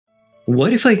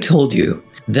What if I told you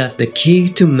that the key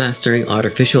to mastering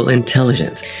artificial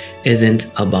intelligence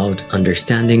isn't about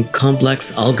understanding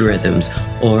complex algorithms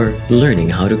or learning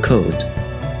how to code?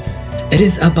 It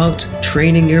is about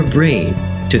training your brain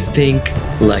to think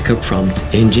like a prompt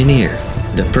engineer,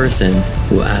 the person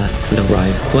who asks the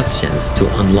right questions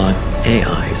to unlock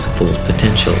AI's full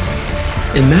potential.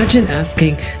 Imagine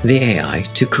asking the AI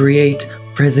to create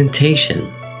presentation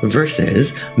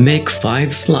versus make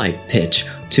 5-slide pitch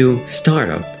to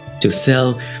startup to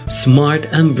sell smart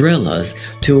umbrellas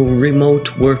to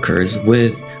remote workers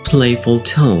with playful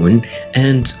tone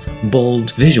and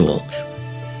bold visuals.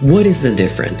 What is the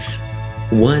difference?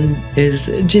 One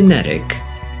is genetic,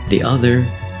 the other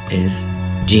is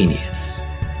genius.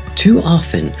 Too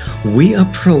often, we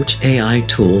approach AI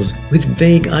tools with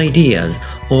vague ideas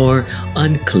or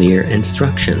unclear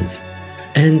instructions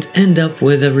and end up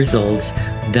with the results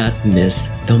that miss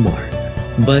the mark.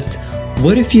 But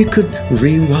what if you could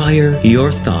rewire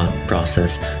your thought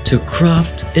process to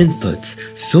craft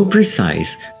inputs so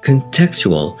precise,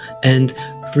 contextual, and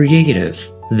creative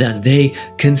that they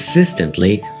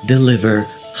consistently deliver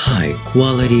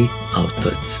high-quality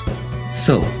outputs?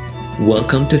 So,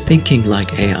 welcome to Thinking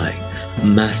Like AI,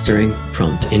 Mastering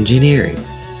Prompt Engineering.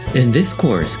 In this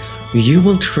course, you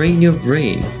will train your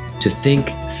brain to think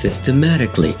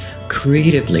systematically,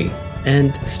 creatively,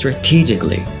 and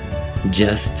strategically,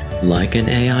 just like an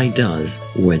AI does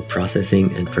when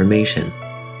processing information.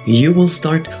 You will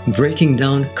start breaking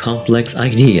down complex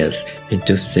ideas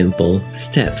into simple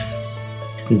steps,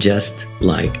 just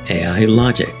like AI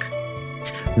logic.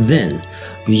 Then,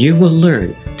 you will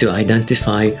learn to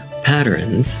identify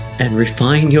patterns and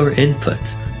refine your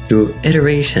inputs through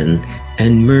iteration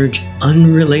and merge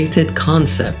unrelated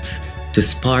concepts to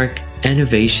spark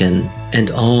innovation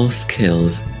and all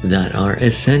skills that are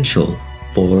essential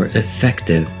for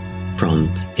effective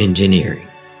prompt engineering.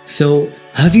 So,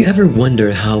 have you ever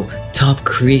wondered how top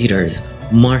creators,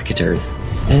 marketers,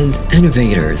 and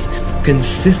innovators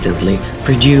consistently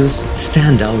produce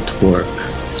standout work?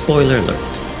 Spoiler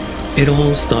alert, it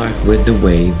all starts with the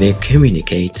way they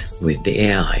communicate with the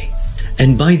AI.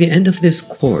 And by the end of this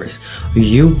course,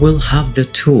 you will have the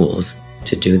tools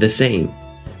to do the same.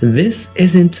 This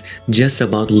isn't just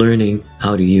about learning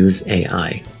how to use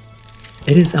AI.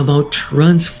 It is about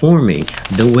transforming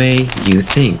the way you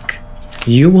think.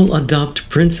 You will adopt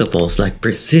principles like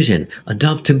precision,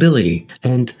 adaptability,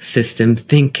 and system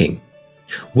thinking,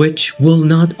 which will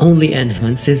not only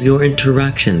enhance your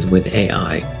interactions with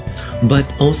AI,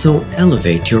 but also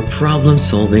elevate your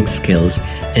problem-solving skills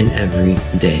in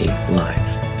everyday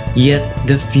life. Yet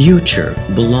the future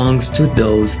belongs to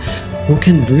those who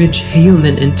can bridge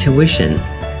human intuition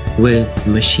with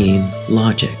machine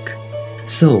logic.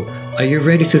 So, are you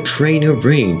ready to train your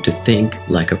brain to think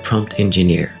like a prompt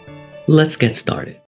engineer? Let's get started.